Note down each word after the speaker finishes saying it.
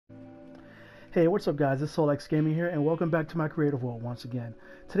Hey, what's up guys? It's SoulX Gaming here and welcome back to my creative world once again.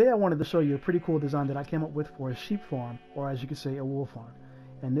 Today I wanted to show you a pretty cool design that I came up with for a sheep farm, or as you could say, a wool farm.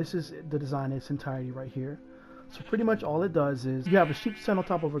 And this is the design in its entirety right here. So pretty much all it does is you have a sheep stand on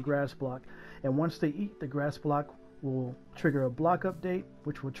top of a grass block, and once they eat, the grass block will trigger a block update,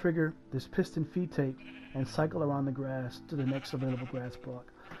 which will trigger this piston feed tape and cycle around the grass to the next available grass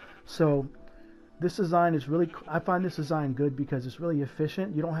block. So this design is really, I find this design good because it's really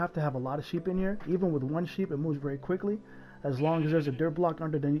efficient. You don't have to have a lot of sheep in here. Even with one sheep, it moves very quickly. As long as there's a dirt block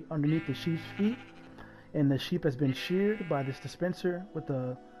underneath the sheep's feet, and the sheep has been sheared by this dispenser with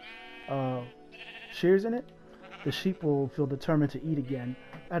the shears in it, the sheep will feel determined to eat again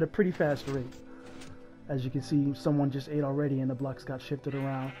at a pretty fast rate. As you can see, someone just ate already and the blocks got shifted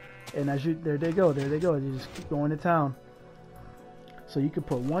around. And there they go, they just keep going to town. So you could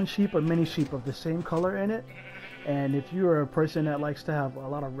put one sheep or many sheep of the same color in it. And if you're a person that likes to have a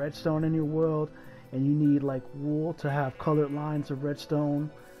lot of redstone in your world, and you need like wool to have colored lines of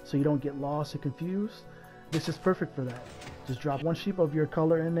redstone so you don't get lost and confused, this is perfect for that. Just drop one sheep of your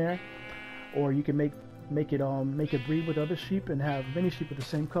color in there, or you can make it breed with other sheep and have many sheep of the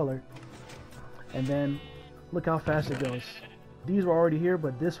same color. And then look how fast it goes. These were already here,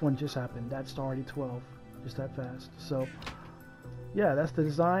 but this one just happened. That's already 12, just that fast. So yeah, that's the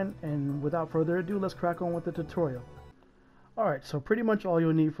design, and without further ado, let's crack on with the tutorial. Alright, so pretty much all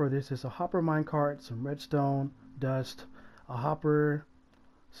you'll need for this is a hopper minecart, some redstone, dust, a hopper,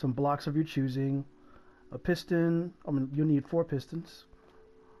 some blocks of your choosing, a piston. You'll need 4 pistons,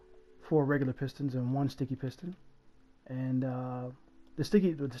 4 regular pistons and 1 sticky piston, and the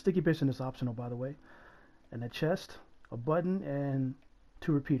sticky piston is optional, by the way, and a chest, a button, and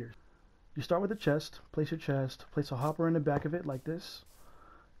 2 repeaters. You start with the chest, place a hopper in the back of it like this,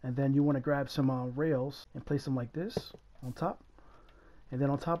 and then you want to grab some rails and place them like this on top, and then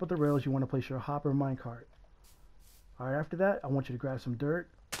on top of the rails you want to place your hopper minecart. Alright, after that I want you to grab some dirt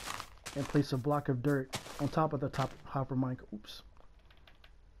and place a block of dirt on top of the hopper minecart. Oops.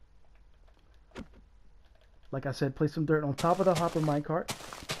 Like I said, place some dirt on top of the hopper minecart.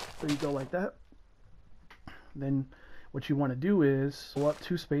 There you go, like that. Then what you want to do is go up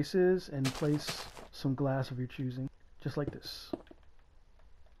 2 spaces and place some glass of your choosing, just like this.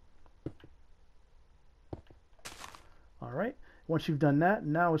 Alright, once you've done that,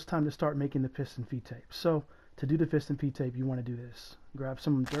 now it's time to start making the piston feed tape. So to do the piston feed tape, you want to do this. Grab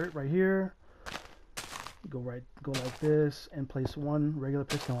some dirt right here, go like this, and place 1 regular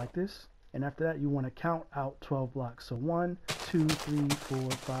piston like this. And after that, you want to count out 12 blocks. So 1, 2, 3,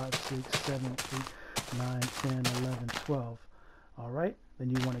 4, 5, 6, 7, 8, 9, 10, 11, 12. Alright, then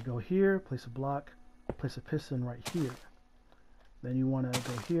you want to go here, place a block, place a piston right here. Then you want to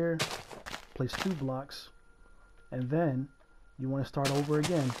go here, place 2 blocks, and then you want to start over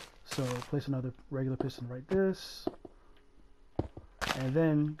again. So place another regular piston right this, and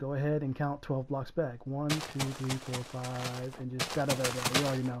then go ahead and count 12 blocks back. 1, 2, 3, 4, 5, and just da-da-da-da, you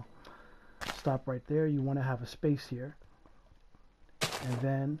already know. Stop right there. You want to have a space here, and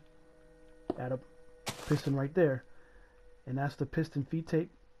then add a piston right there, and that's the piston feed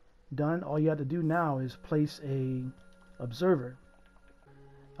tape done. All you have to do now is place a observer.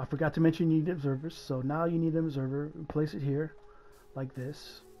 I forgot to mention you need observers, so now you need an observer. Place it here like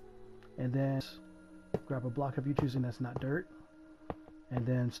this, and then grab a block of your choosing that's not dirt, and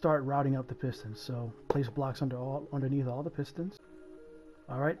then start routing up the pistons. So place blocks underneath all the pistons.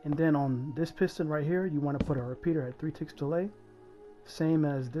 Alright, and then on this piston right here, you want to put a repeater at 3 ticks delay, same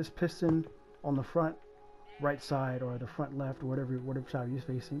as this piston on the front right side or the front left, or whatever side you're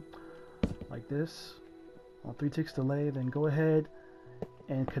facing, like this, on 3 ticks delay. Then go ahead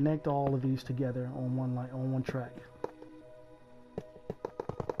and connect all of these together on one track,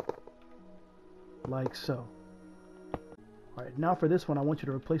 like so. Alright, now for this one, I want you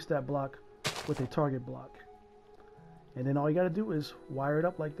to replace that block with a target block. And then all you got to do is wire it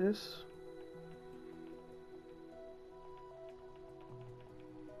up like this.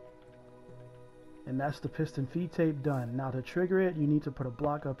 And that's the piston feed tape done. Now to trigger it, you need to put a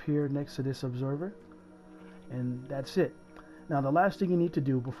block up here next to this observer. And that's it. Now the last thing you need to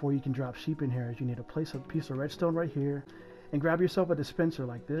do before you can drop sheep in here is you need to place a piece of redstone right here and grab yourself a dispenser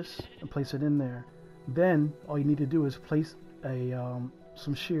like this and place it in there. Then all you need to do is place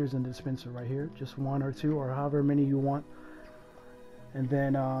some shears in the dispenser right here, just 1 or 2 or however many you want. And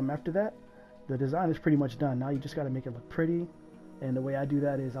then after that, the design is pretty much done. Now you just got to make it look pretty, and the way I do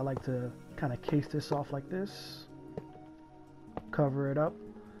that is I like to kind of case this off like this, cover it up,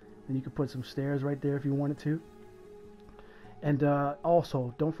 and you could put some stairs right there if you wanted to. And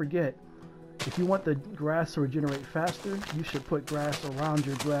also don't forget, if you want the grass to regenerate faster, you should put grass around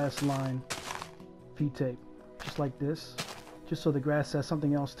your grass line feed tape, just like this, just so the grass has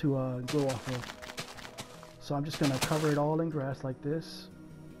something else to go off of. So I'm just going to cover it all in grass like this,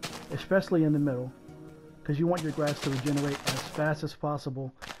 especially in the middle, because you want your grass to regenerate as fast as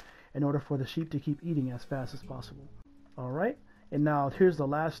possible in order for the sheep to keep eating as fast as possible. Alright, and now here's the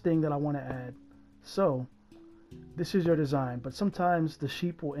last thing that I want to add. So, this is your design, but sometimes the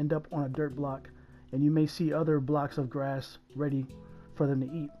sheep will end up on a dirt block, and you may see other blocks of grass ready for them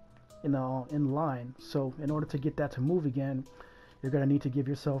to eat in line. So in order to get that to move again, you're going to need to give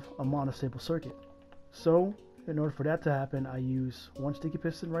yourself a monostable circuit. So in order for that to happen, I use one sticky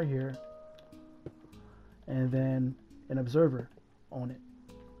piston right here, and then an observer on it.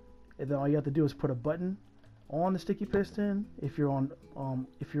 And then all you have to do is put a button on the sticky piston if you're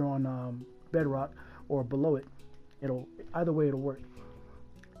on bedrock, or below it. Either way it'll work.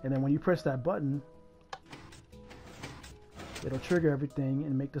 And then when you press that button, it'll trigger everything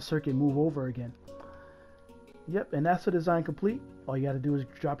and make the circuit move over again. Yep, and that's the design complete. All you got to do is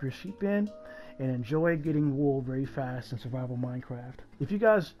drop your sheep in and enjoy getting wool very fast in Survival Minecraft. If you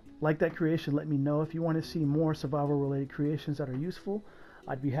guys like that creation, let me know. If you want to see more survival related creations that are useful,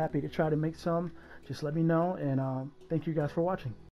 I'd be happy to try to make some. Just let me know, and thank you guys for watching.